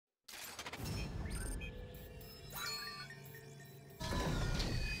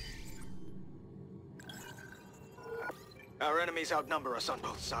Our enemies outnumber us on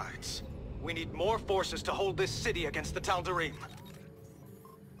both sides. We need more forces to hold this city against the Tal'Darim.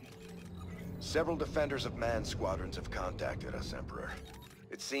 Several defenders of Man squadrons have contacted us, Emperor.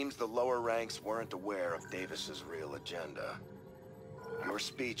 It seems the lower ranks weren't aware of Davis's real agenda. Your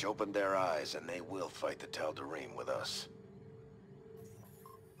speech opened their eyes, and they will fight the Tal'Darim with us.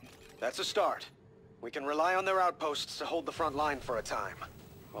 That's a start. We can rely on their outposts to hold the front line for a time,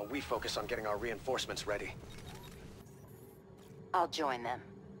 while we focus on getting our reinforcements ready. I'll join them.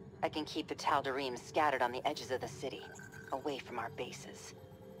 I can keep the Tal'Darim scattered on the edges of the city, away from our bases.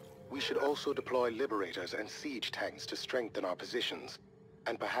 We should also deploy Liberators and siege tanks to strengthen our positions,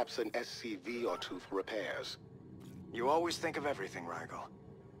 and perhaps an SCV or two for repairs. You always think of everything, Rigel.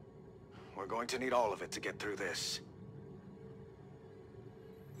 We're going to need all of it to get through this.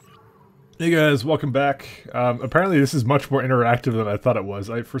 Hey guys, welcome back. Apparently this is much more interactive than I thought it was.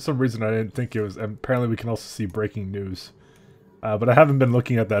 For some reason I didn't think it was. Apparently we can also see breaking news. But I haven't been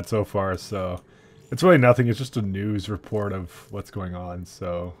looking at that so far, so it's really nothing. It's just a news report of what's going on.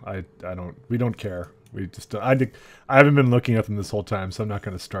 So we don't care. We just I haven't been looking at them this whole time, so I'm not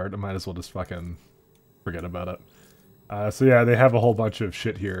going to start. I might as well just fucking forget about it. So yeah, they have a whole bunch of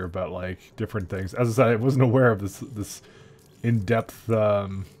shit here about like different things. As I said, I wasn't aware of this in-depth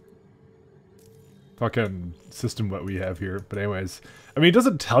fucking system what we have here. But anyways, I mean, it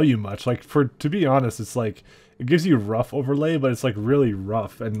doesn't tell you much. Like, to be honest, it's like it gives you a rough overlay, but it's like really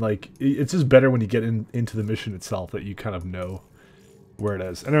rough, and like it's just better when you get into the mission itself that you kind of know where it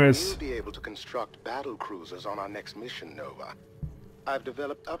is. Anyways, we'll be able to construct battle cruisers on our next mission, Nova. I've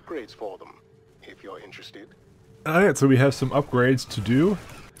developed upgrades for them, if you're interested. Alright, so we have some upgrades to do.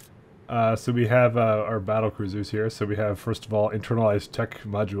 So we have our battle cruisers here. So we have, first of all, internalized tech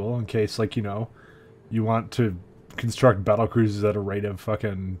module, in case, like, you know, you want to construct battle cruisers at a rate of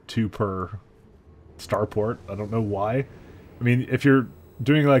fucking 2 per starport. I don't know why. I mean, if you're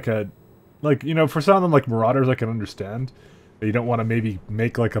doing like you know, for some of them, like Marauders, I can understand. You don't want to maybe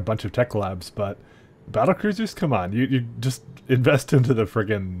make like a bunch of tech labs, but battle cruisers, come on, you just invest into the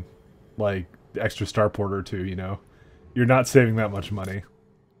friggin' like extra starport or two, you know. You're not saving that much money.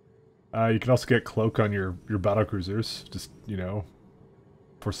 You can also get cloak on your battle cruisers, just, you know,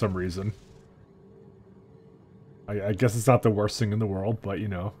 for some reason. I guess it's not the worst thing in the world, but you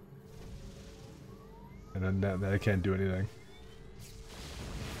know. And then I can't do anything.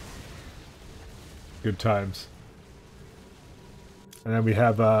 Good times. And then we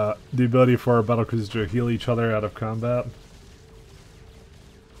have the ability for our battle cruisers to heal each other out of combat.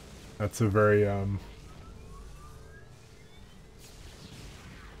 That's a very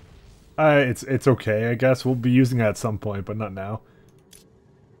it's okay, I guess. We'll be using that at some point, but not now.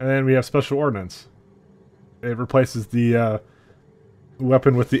 And then we have special ordnance. It replaces the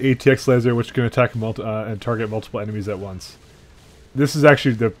weapon with the ATX laser, which can attack and target multiple enemies at once. This is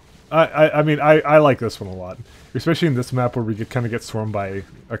actually the I mean, I like this one a lot, especially in this map where we kind of get swarmed by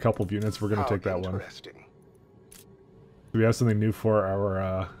a couple of units. We're going to take that one. We have something new for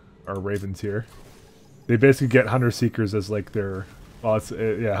our Ravens here. They basically get Hunter Seekers as like their, well, it's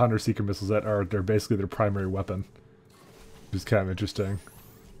yeah, Hunter Seeker missiles that are basically their primary weapon, which is kind of interesting.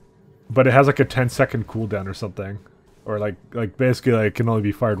 But it has like a 10-second cooldown or something, or like basically like it can only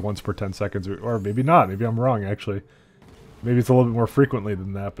be fired once per 10 seconds, or maybe not. Maybe I'm wrong actually. Maybe it's a little bit more frequently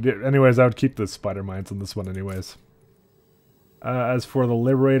than that. But anyways, I would keep the spider mines on this one anyways. As for the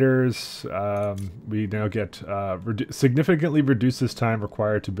Liberators, we now get significantly reduces time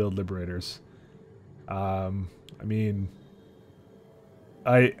required to build Liberators. I mean,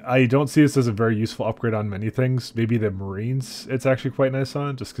 I don't see this as a very useful upgrade on many things. Maybe the Marines it's actually quite nice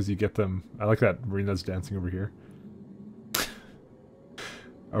on, just because you get them. I like that Marine that's dancing over here.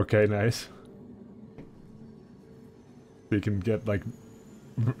 Okay, nice. You can get like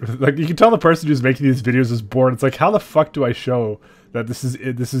you can tell the person who's making these videos is bored. It's like, how the fuck do I show that this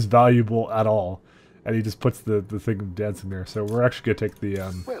is valuable at all? And he just puts the thing dancing there. So we're actually gonna take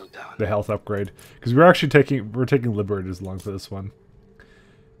the health upgrade, because we're taking Liberators along for this one.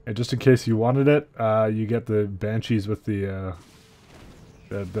 And just in case you wanted it, you get the Banshees with the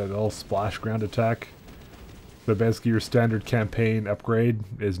little splash ground attack. So basically your standard campaign upgrade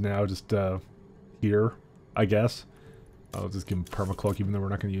is now just here, I guess. I'll just give them permacloak, even though we're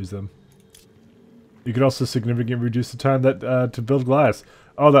not going to use them. You could also significantly reduce the time that to build glass.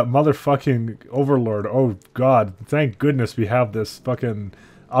 Oh, that motherfucking Overlord. Oh, God. Thank goodness we have this fucking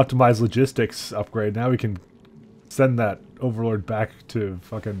optimized logistics upgrade. Now we can send that Overlord back to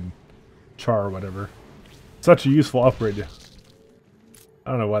fucking Char or whatever. Such a useful upgrade.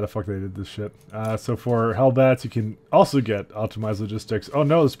 I don't know why the fuck they did this shit. So for Hellbats, you can also get optimized logistics. Oh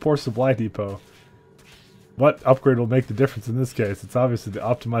no, this poor supply depot. what upgrade will make the difference in this case? It's obviously the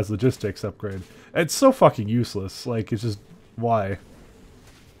optimized logistics upgrade. It's so fucking useless. Like, it's just... Why?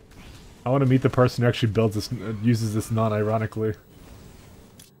 I want to meet the person who actually builds this, uses this non-ironically.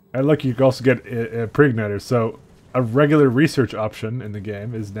 And look, you can also get a pre-igniter. So, a regular research option in the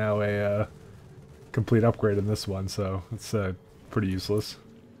game is now a complete upgrade in this one. So, it's pretty useless.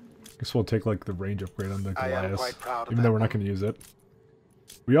 I guess we'll take, like, the range upgrade on the Goliath, even though we're not going to use it.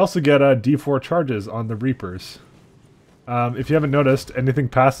 We also get D4 charges on the Reapers. If you haven't noticed, anything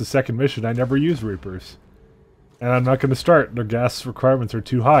past the second mission, I never use Reapers. And I'm not going to start. Their gas requirements are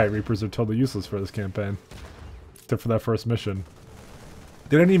too high. Reapers are totally useless for this campaign. Except for that first mission.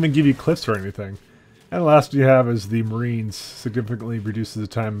 They didn't even give you cliffs or anything. And the last you have is the Marines. Significantly reduces the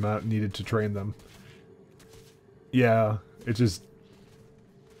time amount needed to train them. Yeah, it just...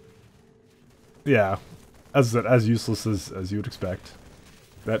 Yeah. As useless as you would expect.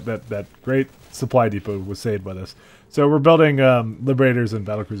 That great supply depot was saved by this. So we're building Liberators and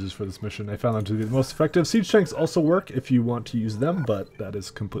Battlecruisers for this mission. I found them to be the most effective. Siege tanks also work if you want to use them, but that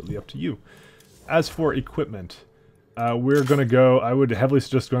is completely up to you. As for equipment, we're going to go... I would heavily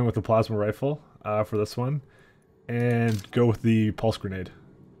suggest going with the plasma rifle for this one. And go with the pulse grenade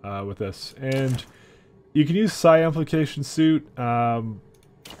with this. And you can use psi amplification suit. I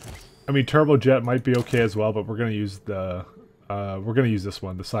mean, turbojet might be okay as well, but we're going to use the... we're going to use this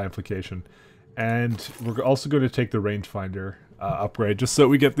one, the psi amplification. And we're also going to take the rangefinder upgrade, just so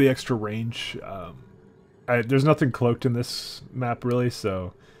we get the extra range. There's nothing cloaked in this map, really,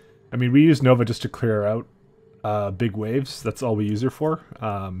 so... I mean, we use Nova just to clear out big waves. That's all we use her for.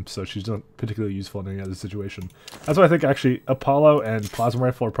 So she's not particularly useful in any other situation. That's why I think, actually, Apollo and Plasma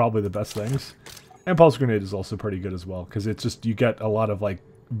Rifle are probably the best things. And Pulse Grenade is also pretty good as well, because it's just, you get a lot of, like,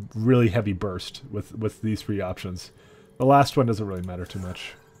 really heavy burst with these three options. The last one doesn't really matter too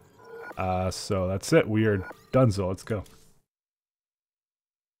much. So that's it. We are done, so let's go.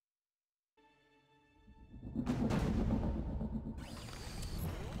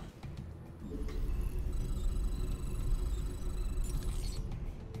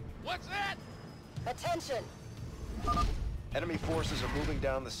 What's that? Attention! Enemy forces are moving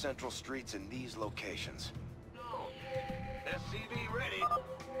down the central streets in these locations. SCV ready.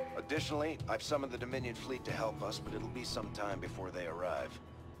 Additionally, I've summoned the Dominion fleet to help us, but it'll be some time before they arrive.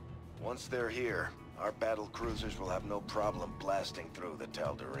 Once they're here, our battle cruisers will have no problem blasting through the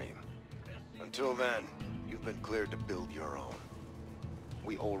Tal'Darim. Until then, you've been cleared to build your own.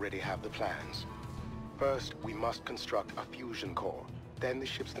 We already have the plans. First, we must construct a fusion core. Then the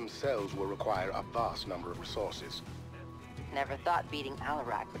ships themselves will require a vast number of resources. Never thought beating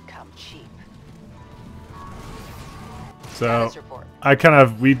Alarak would come cheap. So, Status report.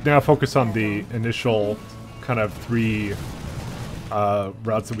 we now focus on the initial kind of three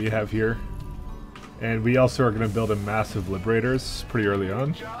routes that we have here. And we also are going to build a massive Liberators pretty early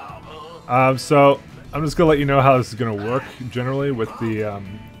on. So, I'm just going to let you know how this is going to work generally with the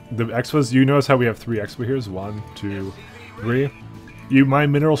Expos. You notice how we have three Expo here. 1, 2, 3. You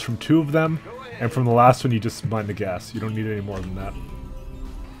mine minerals from 2 of them, and from the last one you just mine the gas. You don't need any more than that.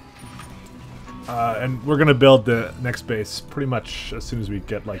 And we're going to build the next base pretty much as soon as we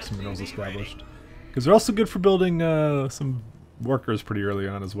get like some minerals established. Because they're also good for building some workers pretty early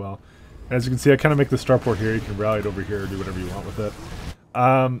on as well. And as you can see, I kind of make the starport here. You can rally it over here, do whatever you want with it.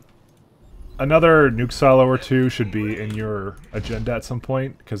 Another nuke silo or two should be in your agenda at some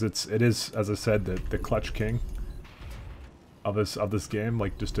point, because it is, as I said, the clutch king of this game,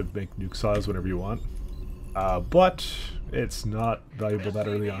 like just to make nuke silos whenever you want. But it's not valuable that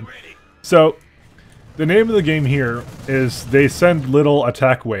early on. So the name of the game here is they send little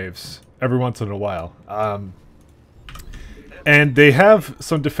attack waves every once in a while. And they have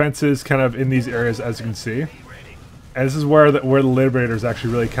some defenses kind of in these areas, as you can see. And this is where the Liberators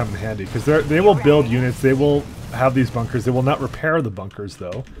actually really come in handy, because they will build units, they will have these bunkers, they will not repair the bunkers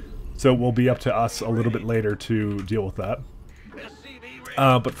though. So it will be up to us a little bit later to deal with that.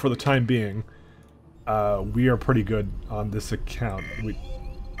 But for the time being, we are pretty good on this account.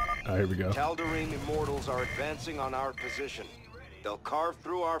 Here we go. Tal'Darim Immortals are advancing on our position. They'll carve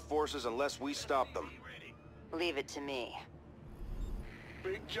through our forces unless we stop them. Leave it to me.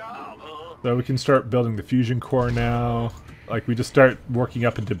 Big job, huh? So we can start building the fusion core now. Like, we just start working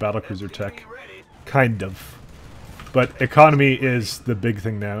up into battlecruiser tech. Kind of. But economy is the big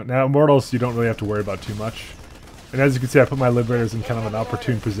thing now. Now, Immortals, you don't really have to worry about too much. And as you can see, I put my Liberators in kind of an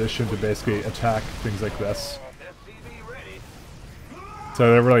opportune position to basically attack things like this. So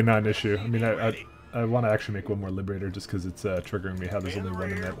they're really not an issue. I mean, I want to actually make one more Liberator just because it's triggering me how there's only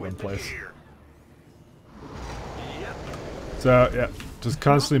one in that one place. So, yeah, just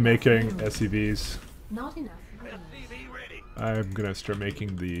constantly making SCVs. Not enough. SCV ready. I'm gonna start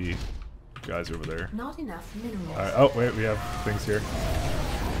making the guys over there. Not enough minerals. Alright, oh wait, we have things here.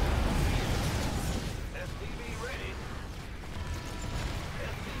 SCV ready.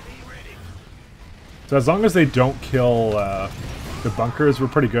 SCV ready. So as long as they don't kill the bunkers, we're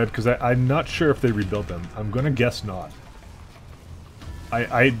pretty good, because I'm not sure if they rebuild them. I'm gonna guess not.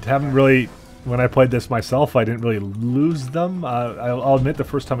 I haven't really, when I played this myself, I didn't really lose them. I'll admit the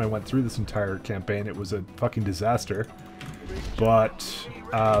first time I went through this entire campaign, it was a fucking disaster. But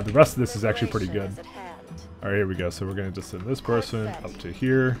the rest of this is actually pretty good. Alright, here we go. So we're going to just send this person up to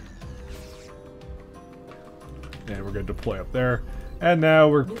here. And we're going to deploy up there. And now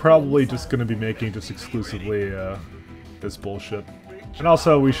we're probably just going to be making just exclusively this bullshit. And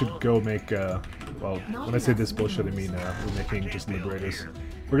also we should go make, well, when I say this bullshit, I mean we're making just liberators.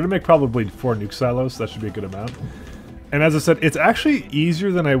 We're going to make probably 4 nuke silos. That should be a good amount. And as I said, it's actually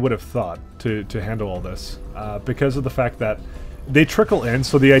easier than I would have thought to handle all this. Because of the fact that they trickle in,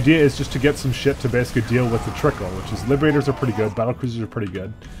 so the idea is just to get some shit to basically deal with the trickle, which is liberators are pretty good, battlecruisers are pretty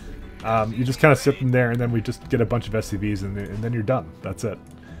good. You just kind of sit them there, and then we just get a bunch of SCVs, and then you're done. That's it.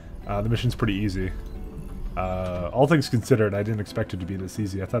 The mission's pretty easy. All things considered, I didn't expect it to be this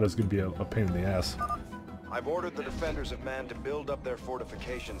easy. I thought it was going to be a pain in the ass. I've ordered the defenders of man to build up their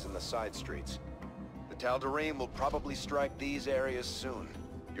fortifications in the side streets. The Tal'Darim will probably strike these areas soon.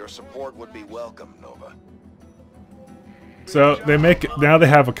 Your support would be welcome, Nova. So they make, now they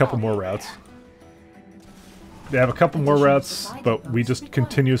have a couple more routes. They have a couple more routes, but we just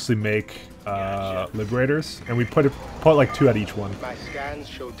continuously make liberators, and we put like 2 at each one. My scans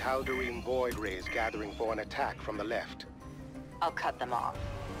show Tal'Darim void rays gathering for an attack from the left. I'll cut them off.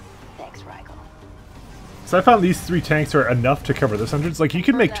 Thanks, Rigel. So I found these 3 tanks are enough to cover this hundreds. Like, you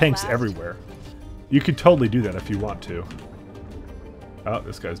can make tanks everywhere. You could totally do that if you want to. Oh,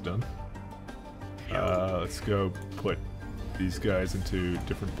 this guy's done. Let's go put these guys into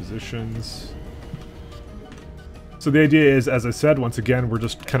different positions. So the idea is, as I said, once again, we're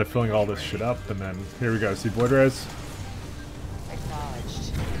just kind of filling all this shit up, and then here we go. See void rays?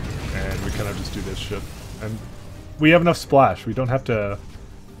 Acknowledged. And we kind of just do this shit. And we have enough splash. We don't have to...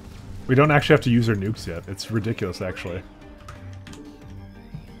 We don't actually have to use our nukes yet. It's ridiculous, actually.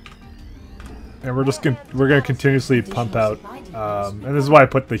 And we're just we're gonna continuously pump out, and this is why I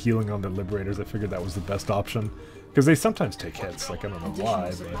put the healing on the liberators. I figured that was the best option, because they sometimes take hits. Like, I don't know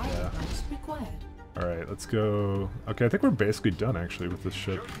why, but all right, let's go. Okay, I think we're basically done actually with this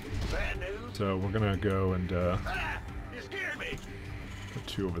shit. Bad news. So we're gonna go and You scared me. put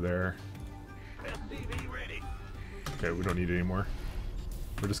 2 over there. SCV ready. Okay, we don't need any more.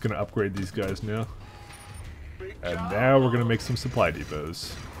 We're just gonna upgrade these guys now, Big and job. now we're gonna make some supply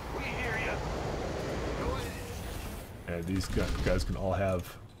depots. We hear ya. And these guys can all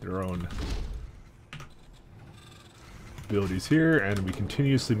have their own abilities here, and we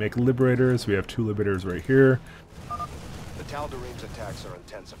continuously make liberators. We have 2 liberators right here. The Tal'Darim's attacks are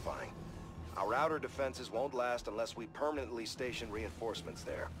intensifying. Our outer defenses won't last unless we permanently station reinforcements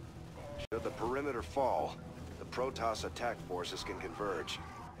there. Should the perimeter fall, the Protoss attack forces can converge,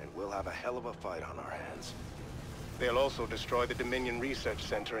 and we'll have a hell of a fight on our hands. They'll also destroy the Dominion Research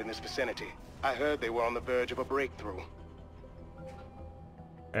Center in this vicinity. I heard they were on the verge of a breakthrough.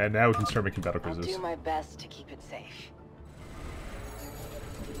 And now we can start making I'll battlecruisers. do my best to keep it safe.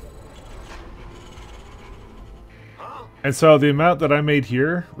 And so the amount that I made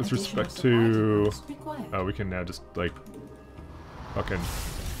here with respect to... Oh, we can now just, like, fucking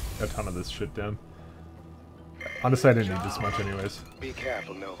a ton of this shit down. Honestly, I didn't need this much anyways. Be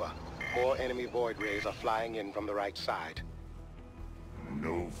careful, Nova. More enemy void rays are flying in from the right side.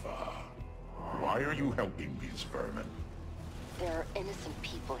 Nova, why are you helping these vermin? There are innocent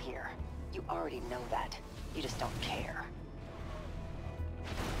people here. You already know that. You just don't care.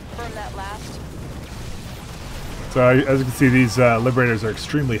 Confirm that last. So as you can see, these liberators are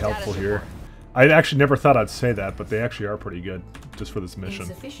extremely helpful here. I actually never thought I'd say that, but they actually are pretty good just for this mission.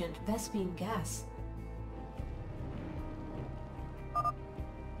 Insufficient Vespene gas.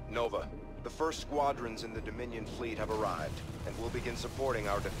 Nova, the first squadrons in the Dominion fleet have arrived, and will begin supporting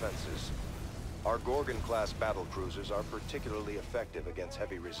our defenses. Our Gorgon-class battlecruisers are particularly effective against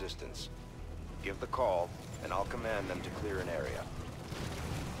heavy resistance. Give the call, and I'll command them to clear an area.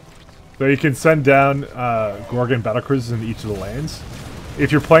 So you can send down Gorgon battlecruisers in each of the lanes.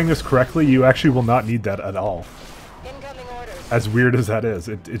 If you're playing this correctly, you actually will not need that at all. Incoming orders. As weird as that is,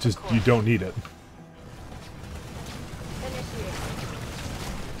 it just, you don't need it.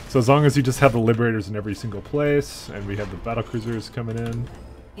 So as long as you just have the liberators in every single place, and we have the battlecruisers coming in.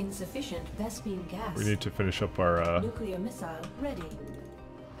 Insufficient Vespene gas. We need to finish up our Nuclear missile ready.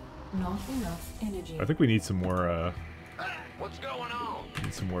 Not enough energy. I think we need some more, What's going on?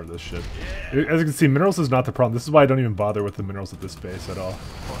 need some more of this shit. As you can see, minerals is not the problem. This is why I don't even bother with the minerals at this base at all.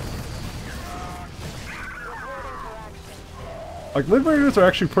 Like, Liberators are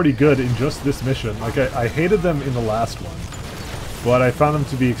actually pretty good in just this mission. Like, I hated them in the last one, but I found them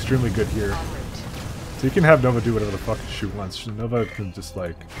to be extremely good here. So you can have Nova do whatever the fuck she wants. Nova can just,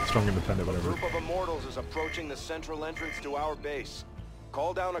 like, strong independent, A whatever. group of immortals is approaching the central entrance to our base.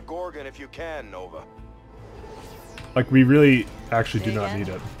 Call down a Gorgon if you can, Nova. Like, we really actually do not need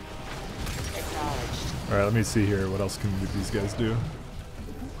it. Acknowledged. Alright, let me see here. What else can these guys do?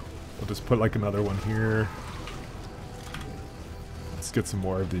 We'll just put, like, another one here. Let's get some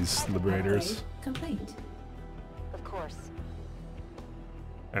more of these Liberators. Complete. Of course.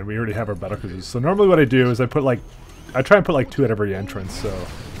 And we already have our battle cruisers. So normally what I do is I try and put, like, 2 at every entrance, so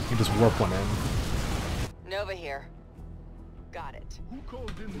you can just warp one in. Nova here. Got it.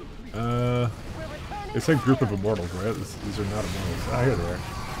 It's a group of immortals, right? These are not immortals. Ah, here they are.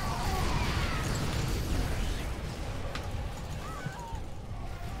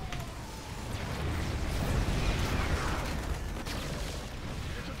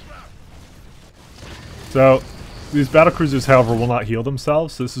 So, these battlecruisers, however, will not heal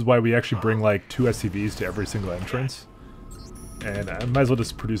themselves. So this is why we actually bring like 2 SCVs to every single entrance. And I might as well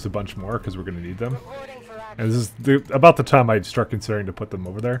just produce a bunch more because we're going to need them. And this is about the time I start considering to put them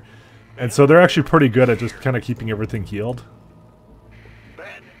over there. And so they're actually pretty good at just kind of keeping everything healed.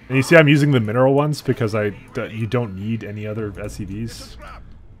 And you see I'm using the mineral ones because you don't need any other SCVs. I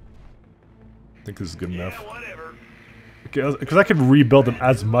think this is good enough. Because I can rebuild them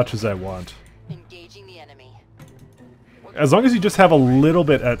as much as I want. Engaging the enemy. As long as you just have a little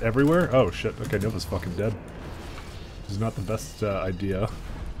bit at everywhere. Oh shit, okay, Nova's fucking dead. Which is not the best idea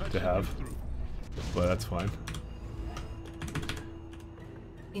to have. But that's fine.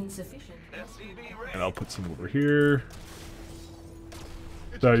 Insufficient. And I'll put some over here.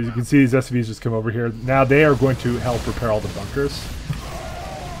 So you can see these SCVs just come over here. Now they are going to help repair all the bunkers.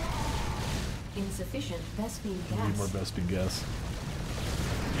 Insufficient Vespene gas. Need more Vespene gas.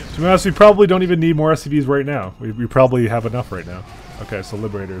 To be honest, we probably don't even need more SCVs right now. We probably have enough right now. Okay, so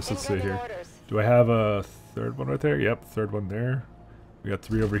Liberators, let's see here. Do I have a third one right there? Yep, third one there. We got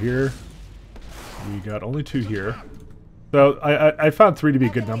 3 over here. We got only 2 here. So I found 3 to be a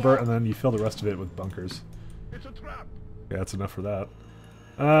good number, and then you fill the rest of it with bunkers. Yeah, that's enough for that.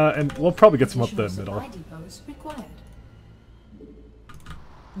 And we'll probably get some up the middle. Supply depots required.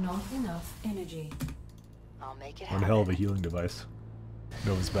 Not enough energy. I'll make it One happen. hell of a healing device.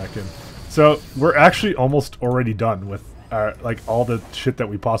 Nova's back in. So we're actually almost already done with like all the shit that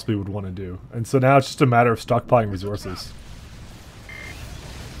we possibly would want to do. And so now it's just a matter of stockpiling resources.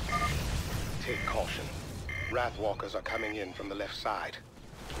 Take caution. Wrathwalkers are coming in from the left side.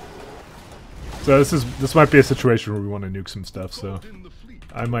 So this might be a situation where we want to nuke some stuff, so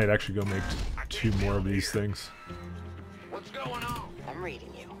I might actually go make 2 more of these things. What's going on? I'm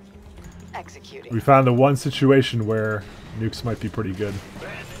reading you. Executing. We found the one situation where nukes might be pretty good.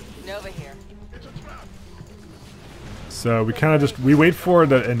 Nova here. So we kind of we wait for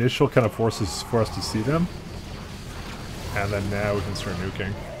the initial kind of forces for us to see them. And then now we can start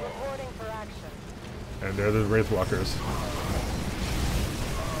nuking. Reporting for action. And they're the Wraithwalkers.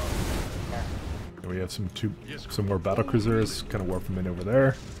 And we have some more battlecruisers, kind of warp them in over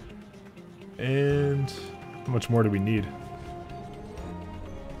there. And how much more do we need?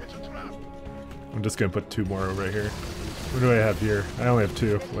 I'm just gonna put 2 more over here. What do I have here? I only have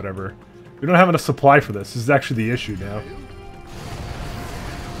 2, whatever. We don't have enough supply for this. This is actually the issue now.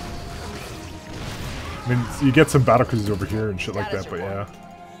 I mean, you get some battlecruisers over here and shit like that, but yeah.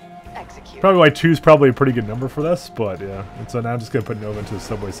 Execute. Probably like 2 is probably a pretty good number for this, but yeah. And so now I'm just gonna put Nova into the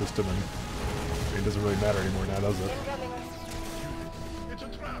subway system, and it doesn't really matter anymore now, does it?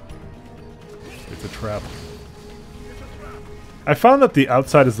 It's a trap. I found that the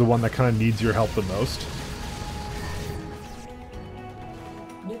outside is the one that kind of needs your help the most.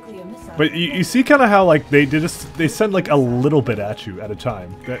 Nuclear missile. But you see kind of how like they send like a little bit at you at a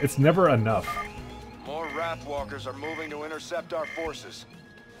time. It's never enough. More Wrathwalkers are moving to intercept our forces.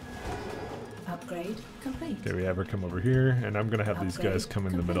 Upgrade complete. Okay, we have her come over here, and I'm gonna have these guys come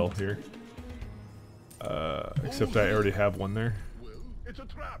in the middle here. Except I already have one there.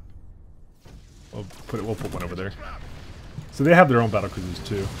 We'll put one over there. So they have their own battlecruisers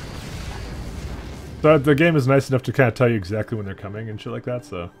too. So the game is nice enough to kind of tell you exactly when they're coming and shit like that.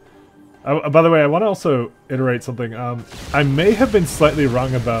 So, by the way, I want to also iterate something. I may have been slightly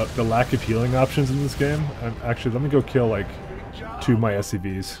wrong about the lack of healing options in this game. Actually, let me go kill like 2 of my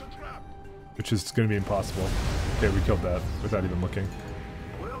SCVs, which is going to be impossible. Okay, we killed that without even looking.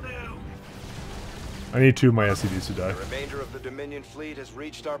 Will do. I need 2 of my SCVs to die. The remainder of the Dominion fleet has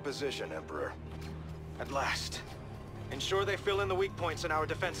reached our position, Emperor. At last. Ensure they fill in the weak points in our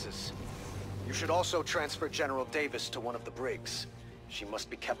defenses. You should also transfer General Davis to one of the brigs. She must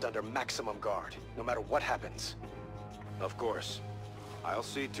be kept under maximum guard, no matter what happens. Of course. I'll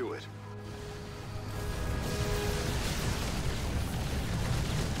see to it.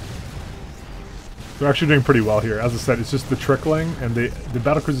 They're actually doing pretty well here. As I said, it's just the trickling, and the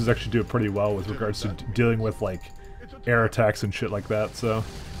battlecruisers actually do it pretty well with regards to dealing with, like, air attacks and shit like that, so...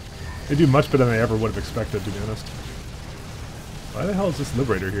 They do much better than I ever would have expected, to be honest. Why the hell is this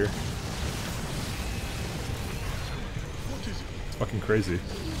Liberator here? It's fucking crazy.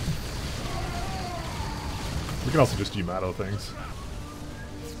 We can also just Yamato things.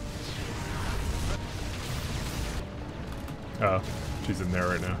 Oh, she's in there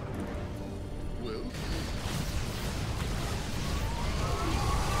right now.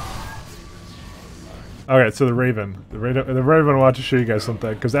 Okay, so the Raven. The Raven I want to show you guys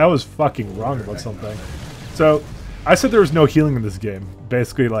something, because I was fucking wrong about something. So, I said there was no healing in this game.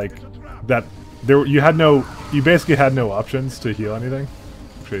 Basically, like, that you basically had no options to heal anything.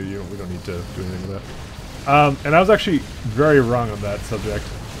 Actually, we don't need to do anything with that. And I was actually very wrong on that subject.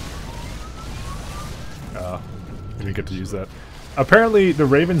 I didn't get to use that. Apparently, the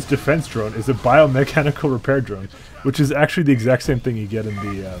Raven's defense drone is a biomechanical repair drone, which is actually the exact same thing you get in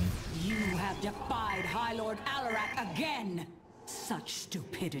the, You have defied High Lord Alarak again! Such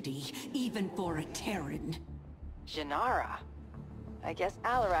stupidity, even for a Terran. Janara. I guess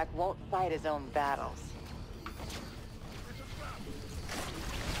Alarak won't fight his own battles.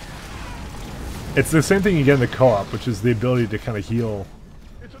 It's the same thing you get in the co-op, which is the ability to kind of heal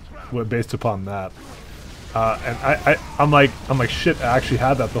based upon that. And I'm like, shit, I actually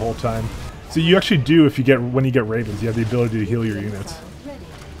had that the whole time. So you actually do, when you get Ravens, you have the ability to heal your units.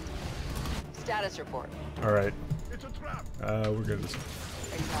 Status report. Alright. We're gonna just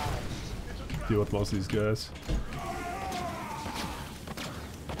deal with most of these guys.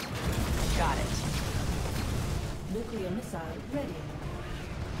 Got it. Nuclear missile ready.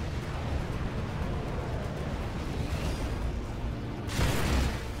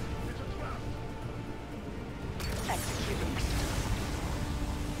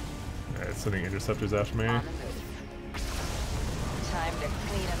 Alright, sending interceptors after me. Time to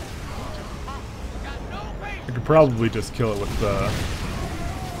clean them. I could probably just kill it with the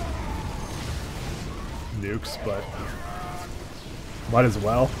nukes, but might as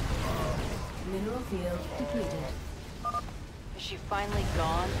well. Mineral field depleted. Is she finally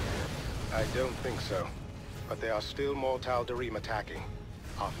gone? I don't think so. But there are still more Tal'Darim attacking.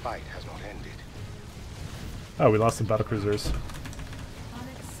 Our fight has not ended. Oh, we lost some battlecruisers.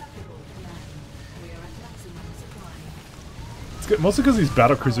 Unacceptable, Commander. We are at maximum supply. It's good, mostly because these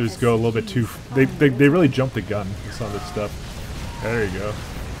battlecruisers go a little bit too... They really jump the gun with some of this stuff. There you go.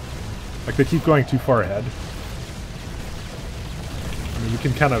 Like, they keep going too far ahead. I mean, we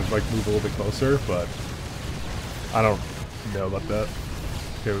can kind of, like, move a little bit closer, but... I don't know about that.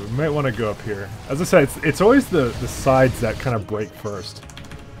 Okay, we might want to go up here. As I said, it's always the sides that kind of break first.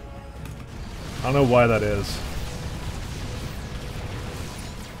 I don't know why that is.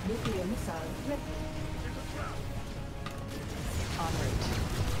 Nuclear missile ready. En route.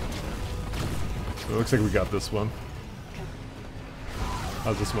 So it looks like we got this one.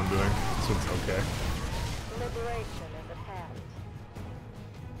 How's this one doing? This one's okay. Liberation is at hand.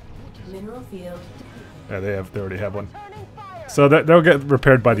 Mineral field Yeah, they already have one. So they'll get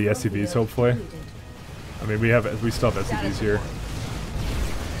repaired by the SCVs, hopefully. I mean, we still have SCVs here.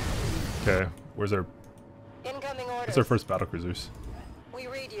 Okay, where's our Incoming orders. what's our first battlecruisers? We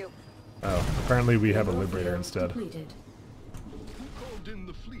read you. Oh, apparently we have a Liberator instead. depleted.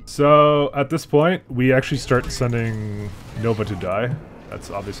 So at this point, we actually start sending Nova to die. That's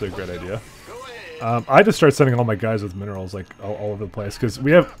obviously a great idea. I just start sending all my guys with minerals like all over the place because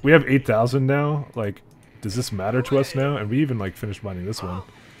we have 8,000 now. Like, does this matter to us now? And we even like finished mining this one.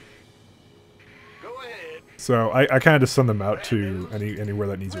 So I kind of just send them out to anywhere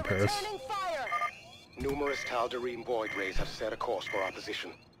that needs repairs. Numerous Tal'Darim void rays have set a course for our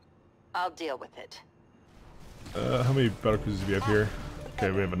position. I'll deal with it. How many battlecruisers do we have here? Okay,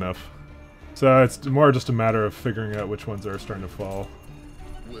 we have enough. So it's more just a matter of figuring out which ones are starting to fall.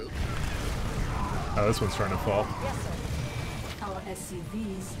 Oh, this one's starting to fall. Yes, sir. Our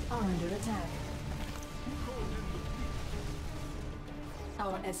SCVs are under attack.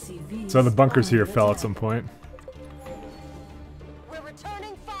 Our SCVs. So the bunkers are here under fell at attack. some point. We're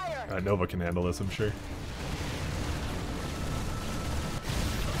returning fire. Nova can handle this, I'm sure.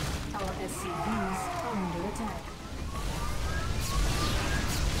 Our SCVs are under attack.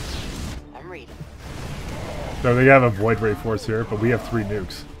 I'm reading. worried. So they have a Void Ray Force here, but we have 3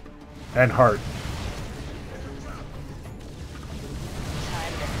 nukes. And Heart.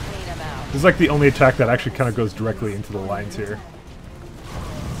 Time to clean them out. This is like the only attack that actually kind of goes directly into the lines here.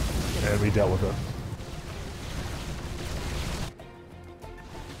 And we dealt with it.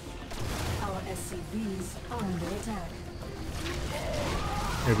 Our SCVs are under attack.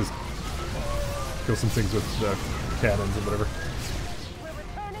 Yeah, just kill some things with cannons and whatever.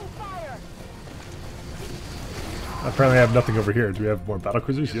 Apparently I have nothing over here. Do we have more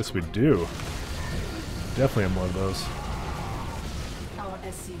battlecruisers? Yes, we do. Definitely have more of those. Our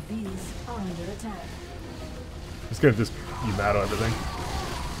SCVs are under attack. It's gonna just Yamato everything.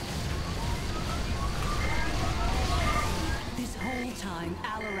 This whole time,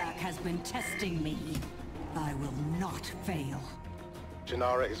 Alarak has been testing me. I will not fail.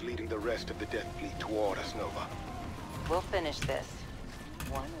 Janara is leading the rest of the Death Fleet toward us, Nova. We'll finish this,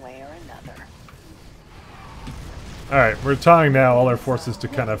 one way or another. Alright, we're tying now all our forces to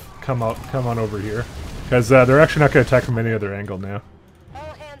kind of come on over here. Because they're actually not going to attack from any other angle now. All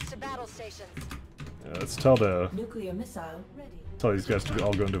hands to battle stations. Let's tell Nuclear missile ready. these guys to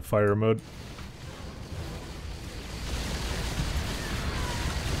all go into fire mode.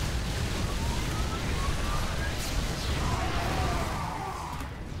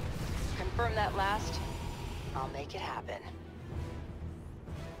 Confirm that last. I'll make it happen.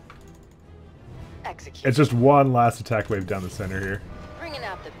 Execute. It's just one last attack wave down the center here. Bringing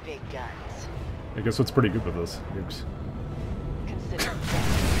out the big guns. I guess what's pretty good with those nukes. Consider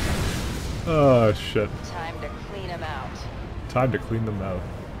Oh shit. time to clean them out. Time to clean them out.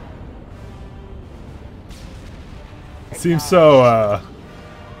 It seems so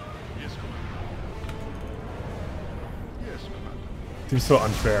Yes, Commander. Yes, Commander. seems so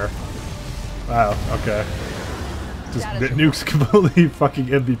unfair. Wow, okay. Just nukes completely fucking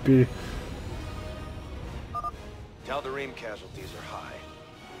MVP. Tal'Darim casualties are high.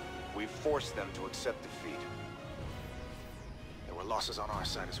 We've forced them to accept defeat. There were losses on our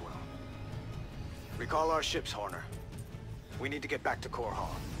side as well. Recall our ships, Horner. We need to get back to Core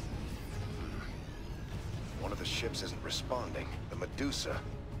Hall. One of the ships isn't responding. The Medusa.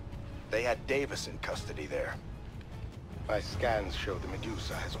 They had Davis in custody there. My scans show the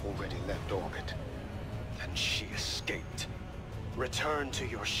Medusa has already left orbit. Then she escaped. Return to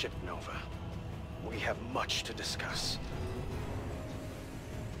your ship, Nova. We have much to discuss.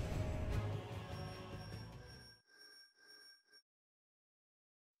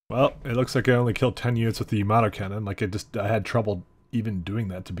 Well, it looks like I only killed 10 units with the Yamato cannon. Like, I had trouble even doing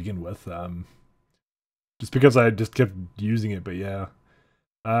that to begin with. Just because I just kept using it, but yeah.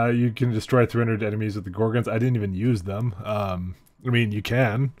 You can destroy 300 enemies with the Gorgons. I didn't even use them. I mean, you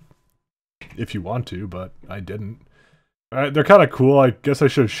can, if you want to, but I didn't. They're kind of cool. I guess I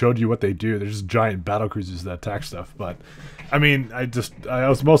should have showed you what they do. They're just giant battlecruisers that attack stuff. But, I mean, I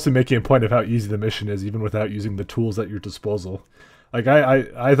was mostly making a point of how easy the mission is, even without using the tools at your disposal. Like,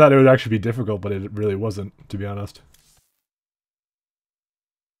 I thought it would actually be difficult, but it really wasn't, to be honest.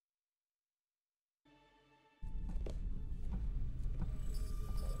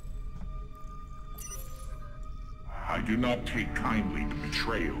 I do not take kindly to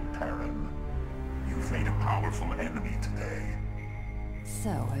betrayal, Terran. You've made a powerful enemy today. So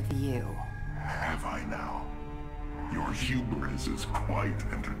have you. Have I now? Your hubris is quite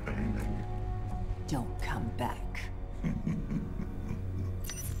entertaining. Don't come back.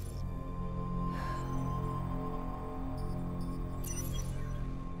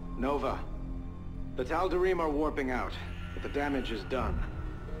 Nova, the Tal'Darim are warping out, but the damage is done.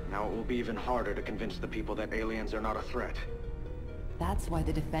 Now it will be even harder to convince the people that aliens are not a threat. That's why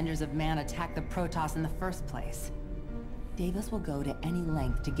the Defenders of Man attacked the Protoss in the first place. Davis will go to any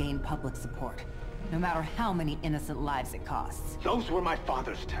length to gain public support, no matter how many innocent lives it costs. Those were my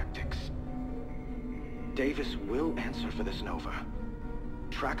father's tactics. Davis will answer for this, Nova.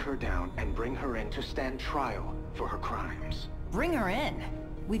 Track her down and bring her in to stand trial for her crimes. Bring her in!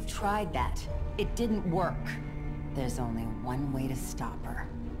 We've tried that. It didn't work. There's only one way to stop her.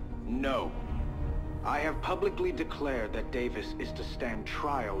 No. I have publicly declared that Davis is to stand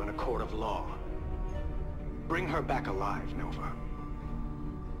trial in a court of law. Bring her back alive, Nova.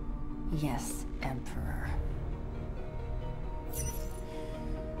 Yes, Emperor.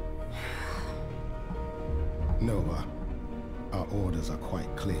 Nova, our orders are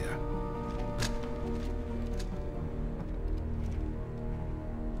quite clear.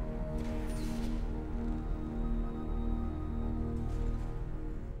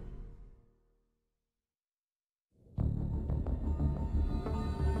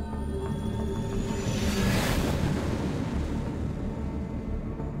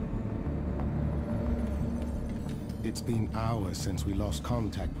 It's been hours since we lost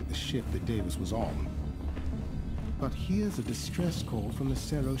contact with the ship that Davis was on. But here's a distress call from the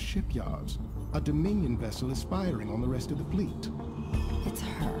Cerro shipyards. A Dominion vessel is firing on the rest of the fleet. It's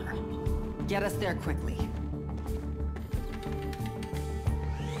her. Get us there quickly.